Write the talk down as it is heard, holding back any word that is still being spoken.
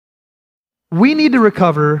We need to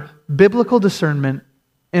recover biblical discernment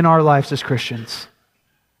in our lives as Christians.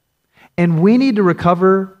 And we need to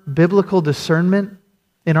recover biblical discernment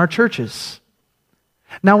in our churches.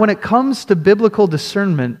 Now, when it comes to biblical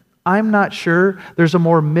discernment, I'm not sure there's a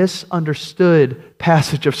more misunderstood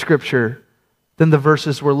passage of Scripture than the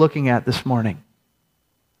verses we're looking at this morning.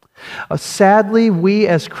 Sadly, we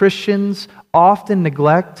as Christians often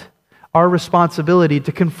neglect our responsibility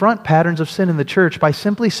to confront patterns of sin in the church by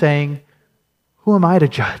simply saying, "Who am I to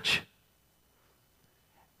judge?"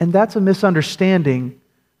 And that's a misunderstanding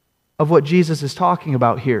of what Jesus is talking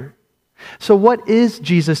about here. So what is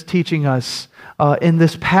Jesus teaching us in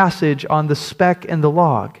this passage on the speck and the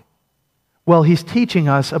log? Well, He's teaching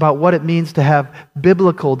us about what it means to have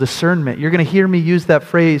biblical discernment. You're going to hear me use that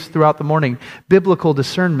phrase throughout the morning, biblical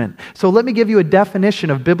discernment. So let me give you a definition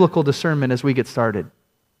of biblical discernment as we get started.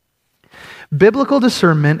 Biblical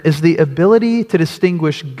discernment is the ability to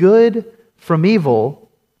distinguish good from evil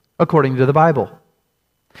according to the Bible.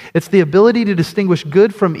 It's the ability to distinguish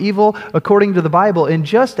good from evil according to the Bible. And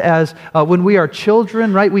just as when we are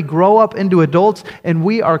children, right, we grow up into adults and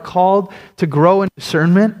we are called to grow in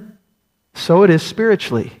discernment, so it is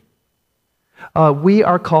spiritually. We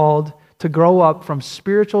are called to grow up from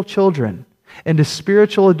spiritual children into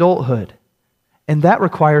spiritual adulthood. And that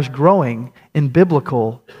requires growing in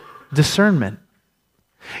biblical discernment.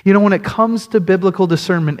 You know, when it comes to biblical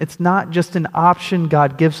discernment, it's not just an option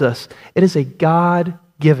God gives us. It is a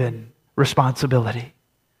God-given responsibility.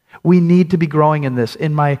 We need to be growing in this.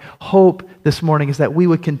 And my hope this morning is that we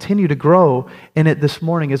would continue to grow in it this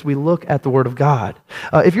morning as we look at the Word of God.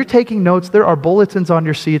 If you're taking notes, there are bulletins on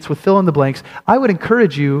your seats with fill in the blanks. I would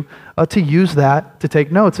encourage you to use that to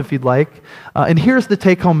take notes if you'd like. And here's the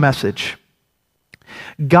take-home message.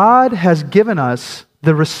 God has given us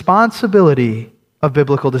the responsibility of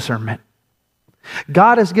biblical discernment.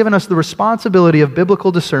 God has given us the responsibility of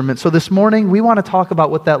biblical discernment. So this morning, we want to talk about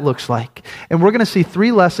what that looks like. And we're going to see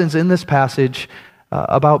 3 lessons in this passage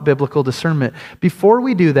about biblical discernment. Before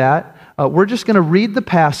we do that, we're just going to read the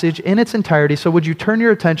passage in its entirety. So would you turn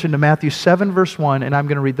your attention to Matthew 7, verse 1, and I'm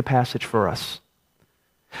going to read the passage for us.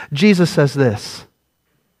 Jesus says this,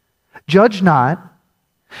 "Judge not,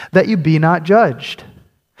 that you be not judged.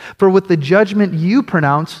 For with the judgment you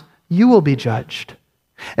pronounce, you will be judged.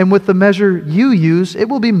 And with the measure you use, it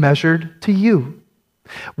will be measured to you.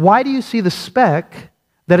 Why do you see the speck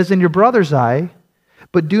that is in your brother's eye,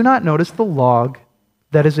 but do not notice the log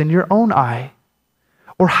that is in your own eye?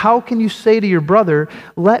 Or how can you say to your brother,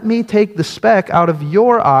 'Let me take the speck out of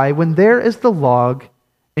your eye,' when there is the log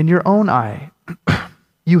in your own eye?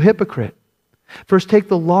 You hypocrite. First take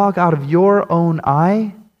the log out of your own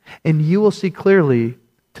eye, and you will see clearly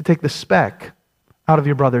to take the speck out of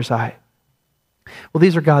your brother's eye." Well,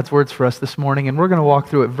 these are God's words for us this morning, and we're going to walk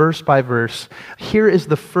through it verse by verse. Here is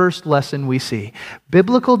the first lesson we see.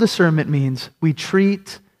 Biblical discernment means we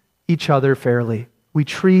treat each other fairly. We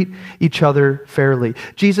treat each other fairly.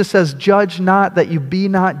 Jesus says, "Judge not, that you be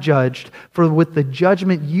not judged, for with the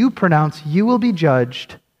judgment you pronounce, you will be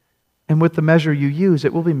judged, and with the measure you use,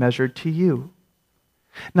 it will be measured to you."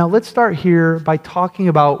 Now, let's start here by talking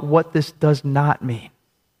about what this does not mean.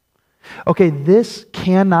 Okay, this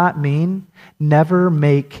cannot mean never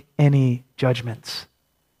make any judgments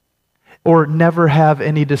or never have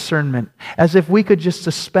any discernment, as if we could just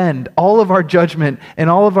suspend all of our judgment and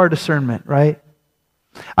all of our discernment, right?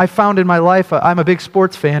 I found in my life, I'm a big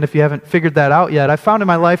sports fan if you haven't figured that out yet. I found in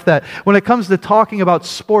my life that when it comes to talking about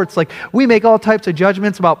sports, like we make all types of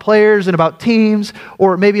judgments about players and about teams,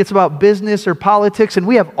 or maybe it's about business or politics, and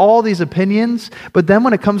we have all these opinions, but then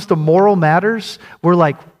when it comes to moral matters, we're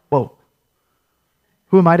like, whoa,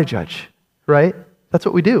 who am I to judge, right? That's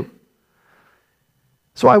what we do.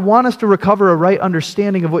 So I want us to recover a right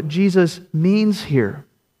understanding of what Jesus means here.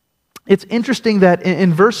 It's interesting that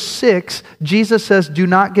in verse 6, Jesus says, "Do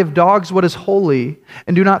not give dogs what is holy,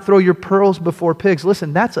 and do not throw your pearls before pigs."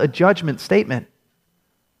 Listen, that's a judgment statement.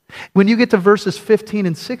 When you get to verses 15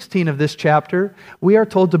 and 16 of this chapter, we are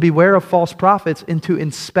told to beware of false prophets and to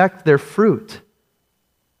inspect their fruit.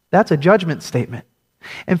 That's a judgment statement.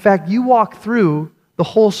 In fact, you walk through the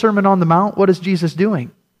whole Sermon on the Mount, what is Jesus doing?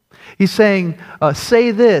 He's saying, say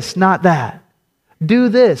this, not that. Do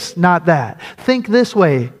this, not that. Think this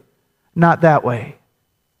way, not that way.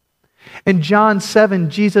 In John 7,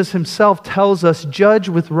 Jesus himself tells us, judge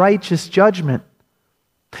with righteous judgment.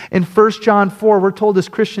 In 1 John 4, we're told as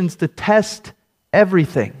Christians to test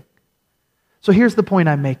everything. So here's the point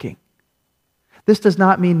I'm making. This does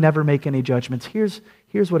not mean never make any judgments. Here's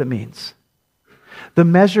what it means. The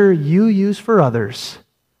measure you use for others,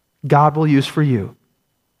 God will use for you.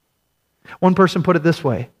 One person put it this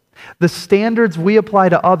way. The standards we apply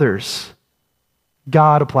to others,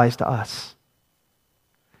 God applies to us.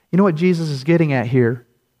 You know what Jesus is getting at here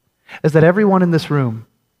is that everyone in this room,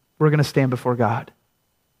 we're going to stand before God.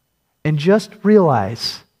 And just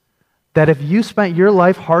realize that if you spent your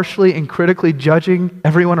life harshly and critically judging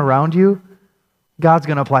everyone around you, God's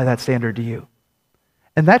going to apply that standard to you.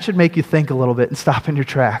 And that should make you think a little bit and stop in your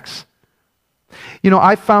tracks. You know,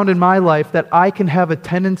 I found in my life that I can have a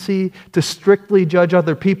tendency to strictly judge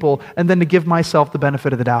other people and then to give myself the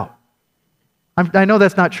benefit of the doubt. I know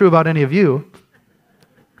that's not true about any of you.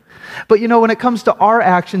 But you know, when it comes to our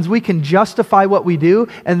actions, we can justify what we do.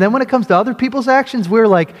 And then when it comes to other people's actions, we're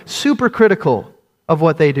like super critical of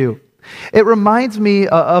what they do. It reminds me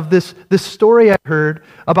of this story I heard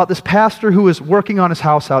about this pastor who was working on his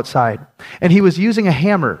house outside. And he was using a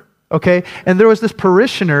hammer, okay? And there was this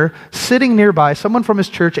parishioner sitting nearby, someone from his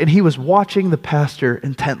church, and he was watching the pastor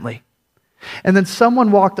intently. And then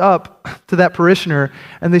someone walked up to that parishioner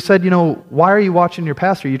and they said, you know, why are you watching your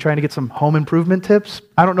pastor? Are you trying to get some home improvement tips?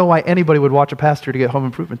 I don't know why anybody would watch a pastor to get home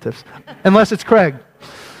improvement tips, unless it's Craig.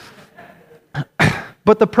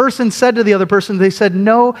 But the person said to the other person, they said,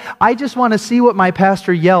 no, I just want to see what my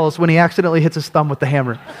pastor yells when he accidentally hits his thumb with the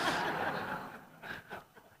hammer.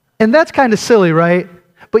 And that's kind of silly, right?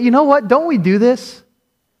 But you know what? Don't we do this?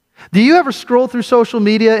 Do you ever scroll through social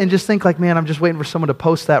media and just think like, man, I'm just waiting for someone to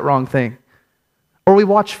post that wrong thing? Or we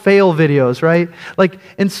watch fail videos, right? Like,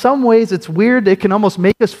 in some ways, it's weird. It can almost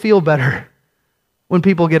make us feel better when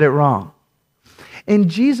people get it wrong.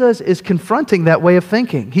 And Jesus is confronting that way of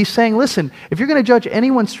thinking. He's saying, listen, if you're going to judge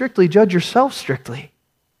anyone strictly, judge yourself strictly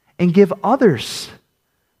and give others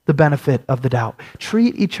the benefit of the doubt.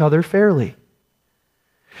 Treat each other fairly.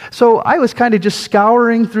 So I was kind of just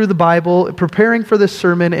scouring through the Bible, preparing for this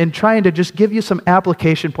sermon, and trying to just give you some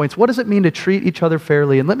application points. What does it mean to treat each other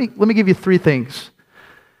fairly? And let me give you 3 things.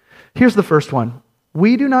 Here's the first one.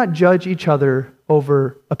 We do not judge each other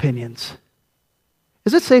over opinions.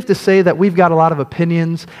 Is it safe to say that we've got a lot of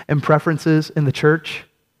opinions and preferences in the church?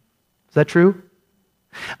 Is that true?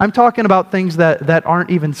 I'm talking about things that aren't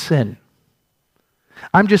even sin.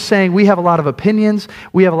 I'm just saying we have a lot of opinions,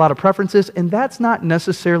 we have a lot of preferences, and that's not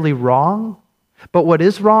necessarily wrong. But what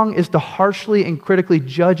is wrong is to harshly and critically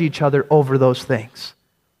judge each other over those things.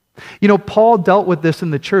 You know, Paul dealt with this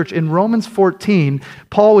in the church. In Romans 14,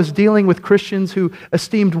 Paul was dealing with Christians who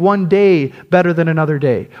esteemed one day better than another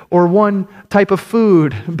day, or one type of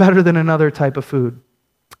food better than another type of food.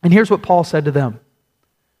 And here's what Paul said to them.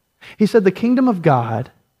 He said, the kingdom of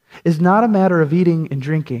God is not a matter of eating and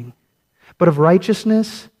drinking, but of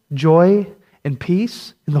righteousness, joy, and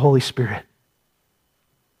peace in the Holy Spirit.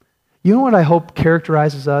 You know what I hope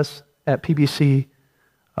characterizes us at PBC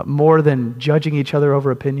more than judging each other over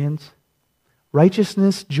opinions?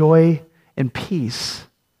 Righteousness, joy, and peace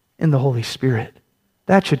in the Holy Spirit.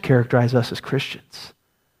 That should characterize us as Christians.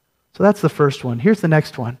 So that's the first one. Here's the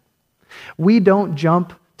next one. We don't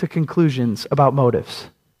jump to conclusions about motives.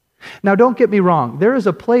 Now, don't get me wrong. There is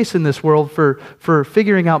a place in this world for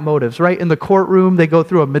figuring out motives, right? In the courtroom, they go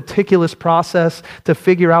through a meticulous process to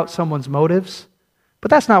figure out someone's motives.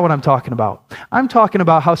 But that's not what I'm talking about. I'm talking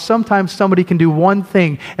about how sometimes somebody can do one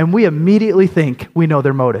thing and we immediately think we know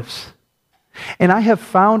their motives. And I have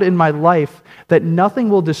found in my life that nothing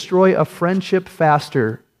will destroy a friendship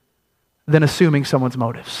faster than assuming someone's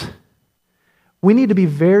motives. We need to be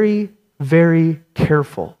very, very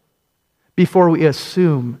careful before we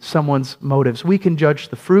assume someone's motives. We can judge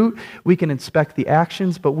the fruit, we can inspect the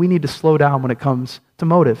actions, but we need to slow down when it comes to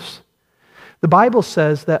motives. The Bible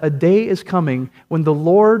says that a day is coming when the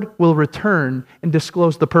Lord will return and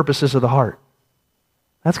disclose the purposes of the heart.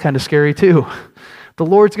 That's kind of scary too. The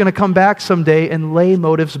Lord's going to come back someday and lay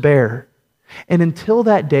motives bare. And until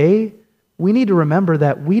that day, we need to remember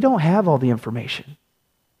that we don't have all the information.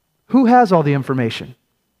 Who has all the information?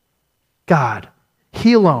 God.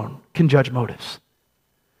 He alone can judge motives.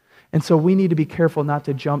 And so we need to be careful not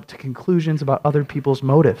to jump to conclusions about other people's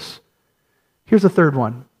motives. Here's the third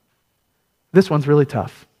one. This one's really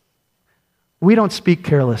tough. We don't speak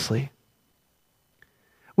carelessly.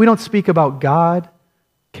 We don't speak about God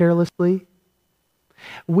carelessly.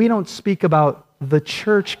 We don't speak about the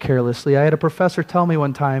church carelessly. I had a professor tell me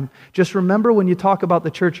one time, just remember when you talk about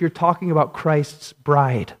the church, you're talking about Christ's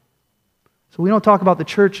bride. So we don't talk about the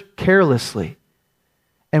church carelessly.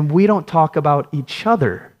 And we don't talk about each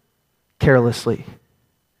other carelessly.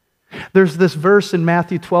 There's this verse in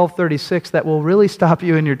Matthew 12:36 that will really stop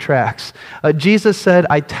you in your tracks. Jesus said,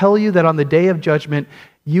 I tell you that on the day of judgment,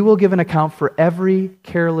 you will give an account for every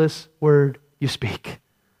careless word you speak.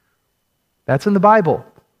 That's in the Bible.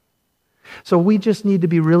 So we just need to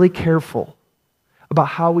be really careful about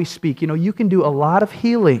how we speak. You can do a lot of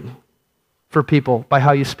healing for people by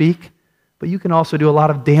how you speak, but you can also do a lot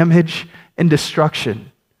of damage and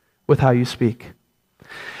destruction with how you speak.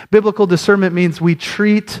 Biblical discernment means we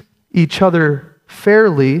treat each other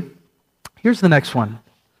fairly. Here's the next one.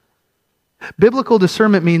 Biblical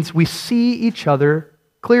discernment means we see each other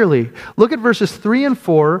clearly. Look at verses 3 and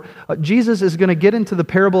 4. Jesus is going to get into the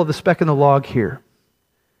parable of the speck and the log here.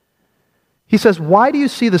 He says, "Why do you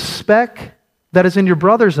see the speck that is in your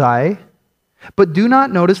brother's eye, but do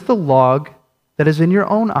not notice the log that is in your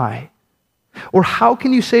own eye? Or how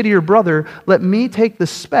can you say to your brother, 'Let me take the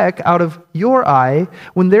speck out of your eye,'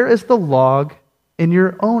 when there is the log in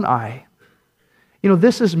your own eye?"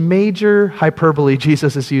 This is major hyperbole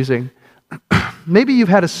Jesus is using. Maybe you've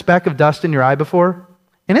had a speck of dust in your eye before,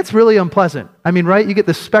 and it's really unpleasant. Right? You get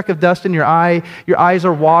this speck of dust in your eyes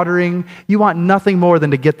are watering, you want nothing more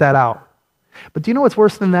than to get that out. But do you know what's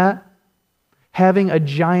worse than that? Having a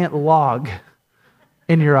giant log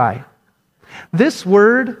in your eye. This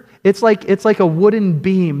word, it's like a wooden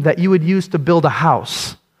beam that you would use to build a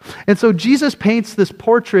house. And so Jesus paints this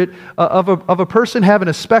portrait of a person having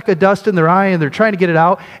a speck of dust in their eye, and they're trying to get it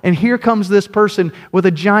out, and here comes this person with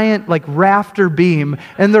a giant rafter beam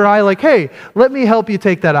in their eye, "Hey, let me help you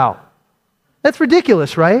take that out." That's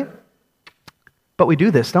ridiculous, right? But we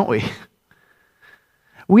do this, don't we?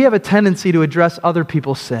 We have a tendency to address other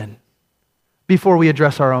people's sin before we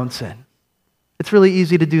address our own sin. It's really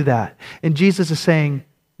easy to do that. And Jesus is saying,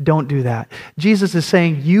 don't do that. Jesus is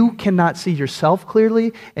saying you cannot see yourself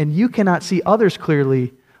clearly and you cannot see others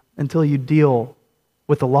clearly until you deal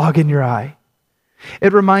with the log in your eye.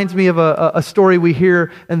 It reminds me of a story we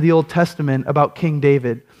hear in the Old Testament about King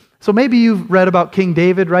David. So maybe you've read about King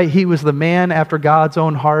David, right? He was the man after God's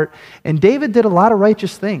own heart. And David did a lot of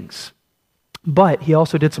righteous things, but he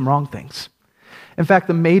also did some wrong things. In fact,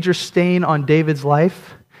 the major stain on David's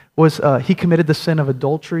life was he committed the sin of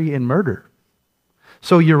adultery and murder.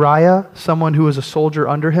 So Uriah, someone who was a soldier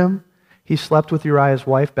under him, he slept with Uriah's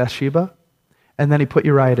wife, Bathsheba, and then he put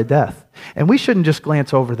Uriah to death. And we shouldn't just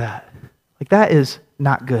glance over that. That is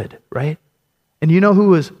not good, right? And you know who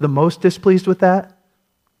was the most displeased with that?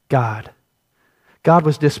 God. God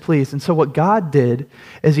was displeased. And so what God did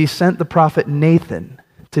is he sent the prophet Nathan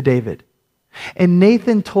to David. And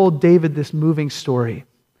Nathan told David this moving story.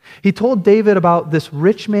 He told David about this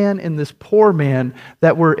rich man and this poor man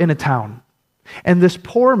that were in a town. And this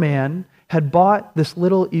poor man had bought this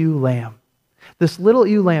little ewe lamb. This little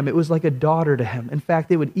ewe lamb, it was like a daughter to him. In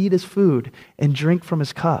fact, it would eat his food and drink from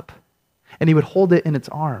his cup. And he would hold it in its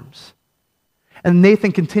arms. And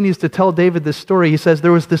Nathan continues to tell David this story. He says,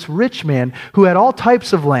 there was this rich man who had all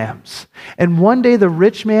types of lambs. And one day the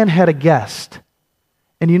rich man had a guest.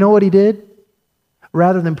 And you know what he did?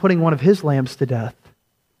 Rather than putting one of his lambs to death,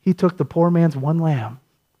 he took the poor man's one lamb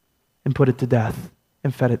and put it to death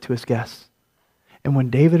and fed it to his guests. And when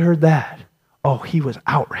David heard that, he was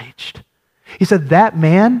outraged. He said, that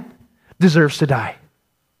man deserves to die.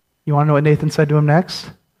 You want to know what Nathan said to him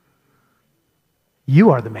next?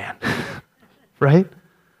 You are the man, right?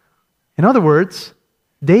 In other words,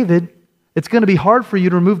 David, it's going to be hard for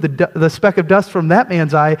you to remove the speck of dust from that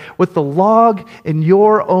man's eye with the log in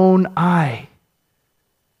your own eye.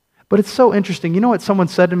 But it's so interesting. You know what someone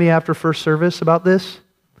said to me after first service about this?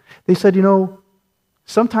 They said,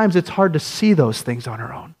 sometimes it's hard to see those things on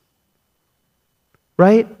our own.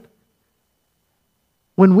 Right?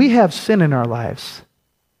 When we have sin in our lives,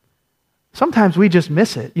 sometimes we just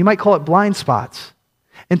miss it. You might call it blind spots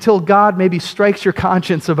until God maybe strikes your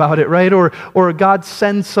conscience about it, right? Or God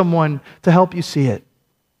sends someone to help you see it.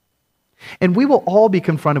 And we will all be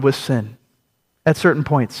confronted with sin at certain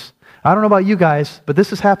points. I don't know about you guys, but this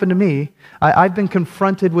has happened to me. I've been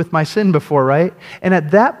confronted with my sin before, right? And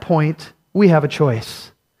at that point, we have a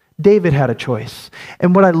choice. David had a choice.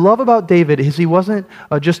 And what I love about David is he wasn't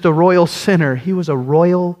just a royal sinner. He was a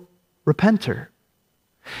royal repenter.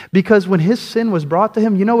 Because when his sin was brought to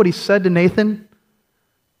him, you know what he said to Nathan?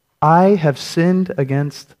 I have sinned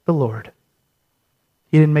against the Lord.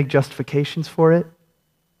 He didn't make justifications for it.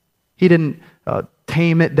 He didn't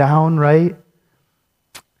tame it down, right?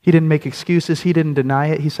 He didn't make excuses. He didn't deny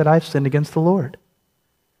it. He said, I've sinned against the Lord.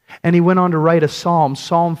 And he went on to write a psalm,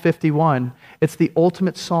 Psalm 51. It's the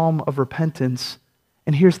ultimate psalm of repentance.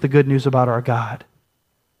 And here's the good news about our God.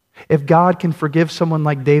 If God can forgive someone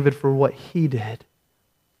like David for what he did,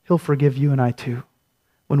 he'll forgive you and I too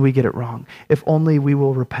when we get it wrong, if only we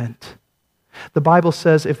will repent. The Bible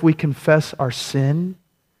says if we confess our sin,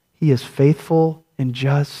 he is faithful and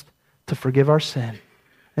just to forgive our sin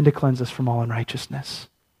and to cleanse us from all unrighteousness.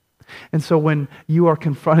 And so when you are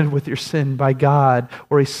confronted with your sin by God,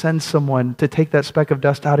 or He sends someone to take that speck of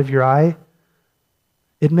dust out of your eye,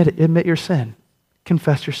 admit it, admit your sin,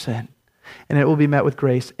 confess your sin, and it will be met with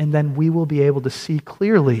grace, and then we will be able to see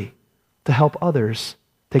clearly to help others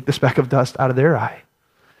take the speck of dust out of their eye.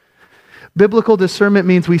 Biblical discernment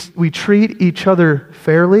means we treat each other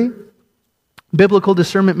fairly. Biblical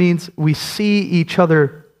discernment means we see each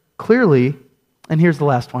other clearly. And here's the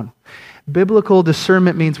last one. Biblical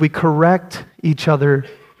discernment means we correct each other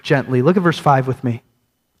gently. Look at verse 5 with me.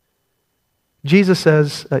 Jesus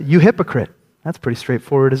says, you hypocrite. That's pretty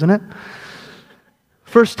straightforward, isn't it?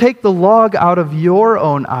 First, take the log out of your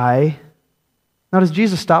own eye. Now, does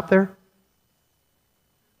Jesus stop there?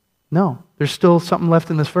 No, there's still something left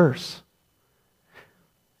in this verse.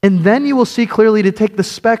 And then you will see clearly to take the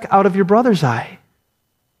speck out of your brother's eye.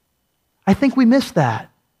 I think we missed that.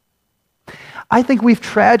 I think we've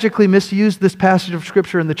tragically misused this passage of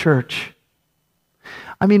Scripture in the church.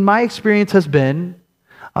 I mean, my experience has been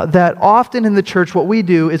that often in the church what we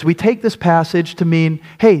do is we take this passage to mean,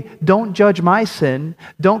 hey, don't judge my sin,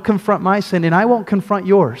 don't confront my sin, and I won't confront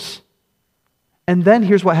yours. And then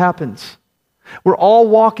here's what happens. We're all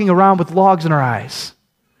walking around with logs in our eyes.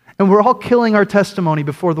 And we're all killing our testimony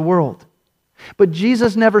before the world. But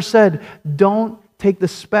Jesus never said, don't take the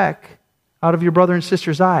speck out of your brother and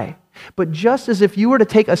sister's eye. But just as if you were to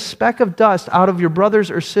take a speck of dust out of your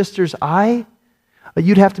brother's or sister's eye,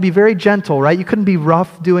 you'd have to be very gentle, right? You couldn't be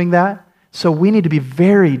rough doing that. So we need to be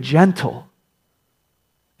very gentle.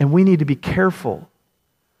 And we need to be careful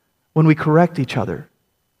when we correct each other.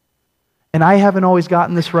 And I haven't always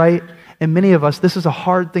gotten this right. And many of us, this is a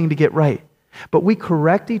hard thing to get right. But we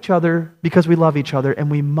correct each other because we love each other,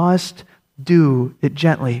 and we must do it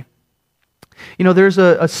gently. You know, there's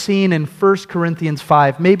a scene in 1 Corinthians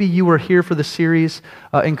 5. Maybe you were here for the series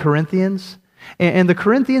in Corinthians. And the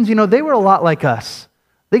Corinthians, you know, they were a lot like us.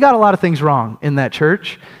 They got a lot of things wrong in that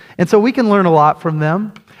church. And so we can learn a lot from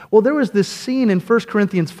them. Well, there was this scene in 1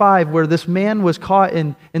 Corinthians 5 where this man was caught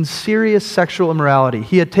in serious sexual immorality.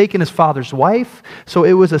 He had taken his father's wife, so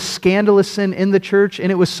it was a scandalous sin in the church,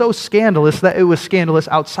 and it was so scandalous that it was scandalous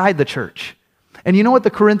outside the church. And you know what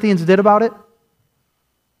the Corinthians did about it?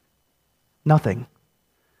 Nothing.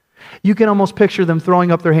 You can almost picture them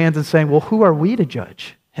throwing up their hands and saying, well, who are we to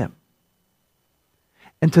judge him?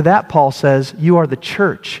 And to that, Paul says, you are the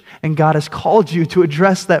church, and God has called you to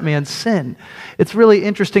address that man's sin. It's really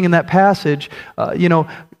interesting in that passage,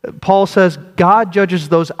 Paul says, God judges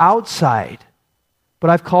those outside,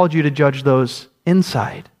 but I've called you to judge those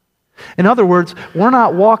inside. In other words, we're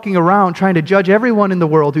not walking around trying to judge everyone in the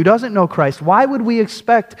world who doesn't know Christ. Why would we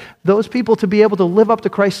expect those people to be able to live up to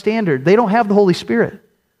Christ's standard? They don't have the Holy Spirit.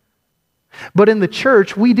 But in the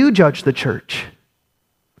church, we do judge the church.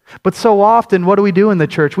 But so often, what do we do in the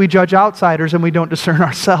church? We judge outsiders and we don't discern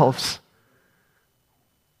ourselves.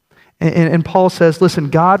 And Paul says, listen,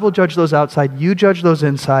 God will judge those outside, you judge those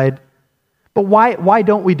inside. But why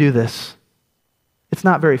don't we do this? It's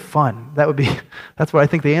not very fun. That's what I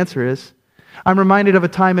think the answer is. I'm reminded of a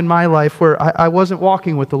time in my life where I wasn't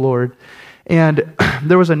walking with the Lord. And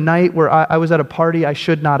there was a night where I was at a party I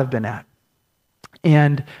should not have been at.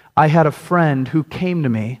 And I had a friend who came to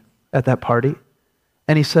me at that party.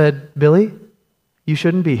 And he said, Billy, you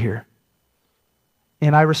shouldn't be here.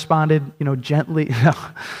 And I responded, gently. No,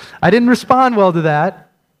 I didn't respond well to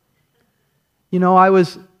that. I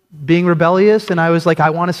was being rebellious, and I was like, I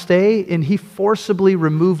want to stay. And he forcibly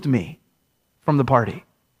removed me from the party.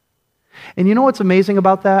 And you know what's amazing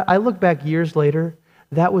about that? I look back years later,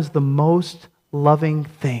 that was the most loving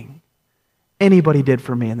thing anybody did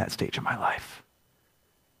for me in that stage of my life.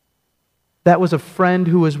 That was a friend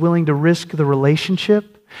who was willing to risk the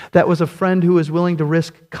relationship. That was a friend who was willing to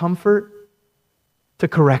risk comfort to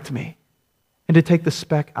correct me and to take the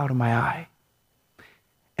speck out of my eye.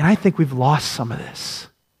 And I think we've lost some of this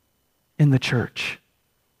in the church.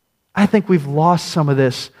 I think we've lost some of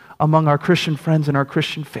this among our Christian friends and our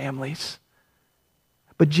Christian families.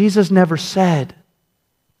 But Jesus never said,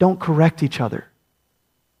 don't correct each other.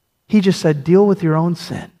 He just said, deal with your own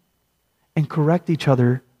sin and correct each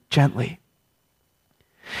other gently.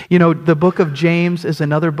 The book of James is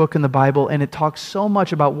another book in the Bible, and it talks so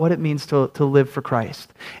much about what it means to live for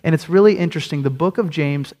Christ. And it's really interesting. The book of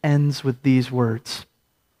James ends with these words.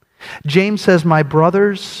 James says, my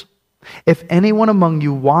brothers, if anyone among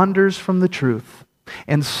you wanders from the truth,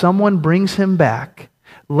 and someone brings him back,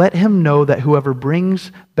 let him know that whoever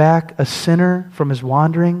brings back a sinner from his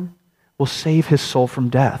wandering will save his soul from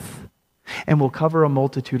death and will cover a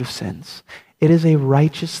multitude of sins. It is a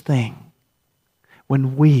righteous thing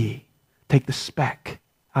when we take the speck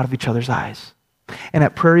out of each other's eyes. And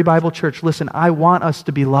at Prairie Bible Church, listen, I want us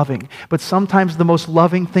to be loving. But sometimes the most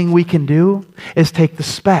loving thing we can do is take the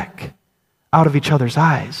speck out of each other's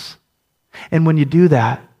eyes. And when you do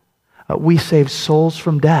that, we save souls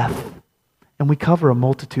from death and we cover a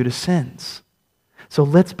multitude of sins. So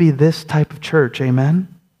let's be this type of church,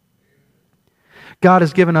 amen? God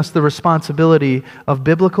has given us the responsibility of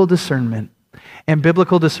biblical discernment. And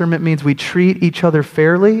biblical discernment means we treat each other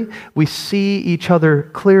fairly, we see each other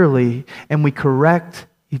clearly, and we correct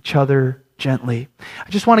each other gently. I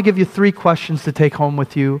just want to give you 3 questions to take home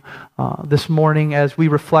with you this morning as we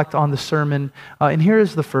reflect on the sermon. And here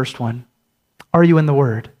is the first one. Are you in the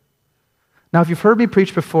Word? Now, if you've heard me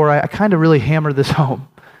preach before, I kind of really hammer this home.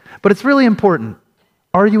 But it's really important.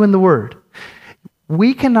 Are you in the Word?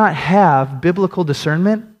 We cannot have biblical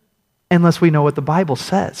discernment unless we know what the Bible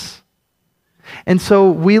says. And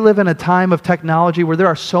so we live in a time of technology where there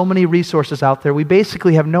are so many resources out there. We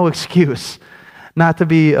basically have no excuse not to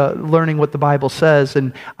be learning what the Bible says.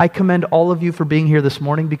 And I commend all of you for being here this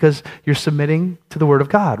morning because you're submitting to the Word of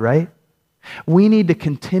God, right? We need to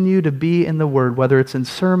continue to be in the Word, whether it's in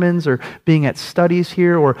sermons or being at studies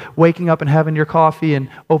here or waking up and having your coffee and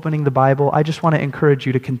opening the Bible. I just want to encourage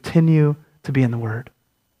you to continue to be in the Word.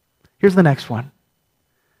 Here's the next one.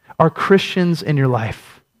 Are Christians in your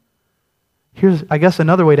life? Here's, I guess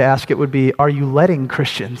another way to ask it would be, are you letting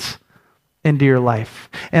Christians into your life?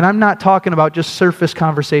 And I'm not talking about just surface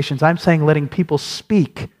conversations. I'm saying letting people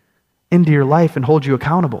speak into your life and hold you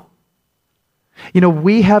accountable. You know,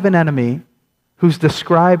 we have an enemy who's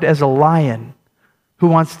described as a lion who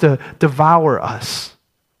wants to devour us,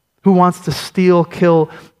 who wants to steal, kill,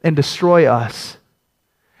 and destroy us.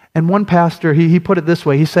 And one pastor, he put it this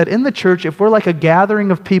way. He said, in the church, if we're like a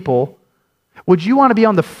gathering of people, would you want to be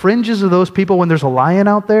on the fringes of those people when there's a lion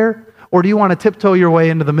out there? Or do you want to tiptoe your way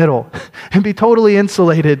into the middle and be totally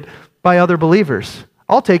insulated by other believers?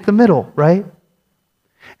 I'll take the middle, right?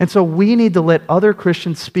 And so we need to let other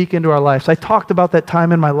Christians speak into our lives. I talked about that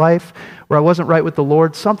time in my life where I wasn't right with the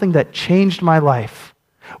Lord. Something that changed my life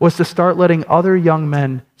was to start letting other young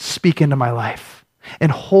men speak into my life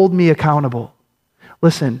and hold me accountable.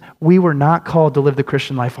 Listen, we were not called to live the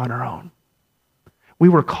Christian life on our own. We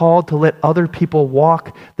were called to let other people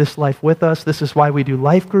walk this life with us. This is why we do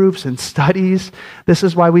life groups and studies. This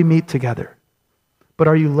is why we meet together. But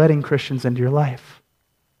are you letting Christians into your life?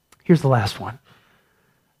 Here's the last one.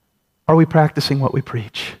 Are we practicing what we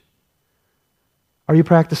preach? Are you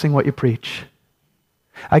practicing what you preach?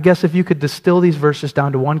 I guess if you could distill these verses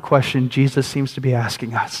down to one question Jesus seems to be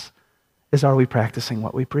asking us, is are we practicing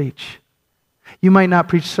what we preach? You might not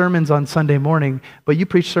preach sermons on Sunday morning, but you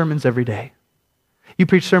preach sermons every day. You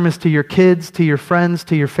preach sermons to your kids, to your friends,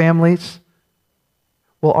 to your families.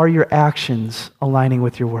 Well, are your actions aligning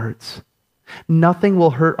with your words? Nothing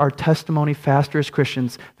will hurt our testimony faster as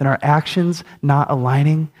Christians than our actions not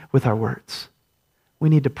aligning with our words. We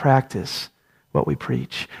need to practice what we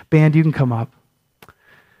preach. Band, you can come up.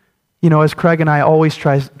 You know, as Craig and I always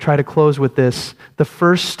try to close with this, the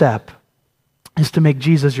first step is to make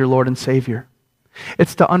Jesus your Lord and Savior.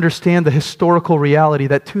 It's to understand the historical reality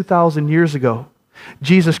that 2,000 years ago,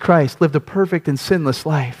 Jesus Christ lived a perfect and sinless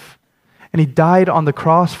life. And He died on the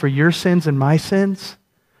cross for your sins and my sins,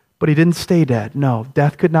 but He didn't stay dead. No,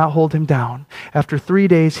 death could not hold Him down. After 3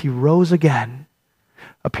 days, He rose again,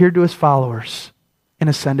 appeared to His followers, and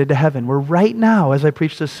ascended to heaven. Where right now, as I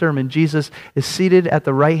preach this sermon, Jesus is seated at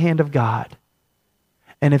the right hand of God.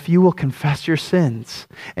 And if you will confess your sins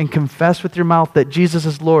and confess with your mouth that Jesus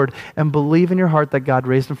is Lord and believe in your heart that God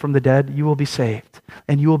raised Him from the dead, you will be saved.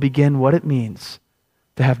 And you will begin what it means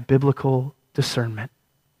to have biblical discernment.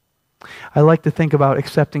 I like to think about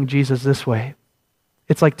accepting Jesus this way.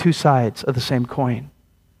 It's like 2 sides of the same coin.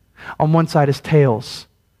 On one side is tails.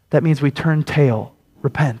 That means we turn tail,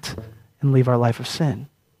 repent, and leave our life of sin.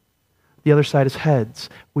 The other side is heads.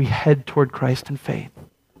 We head toward Christ in faith.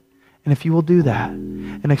 And if you will do that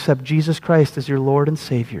and accept Jesus Christ as your Lord and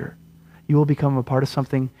Savior, you will become a part of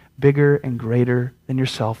something bigger and greater than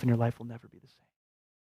yourself, and your life will never be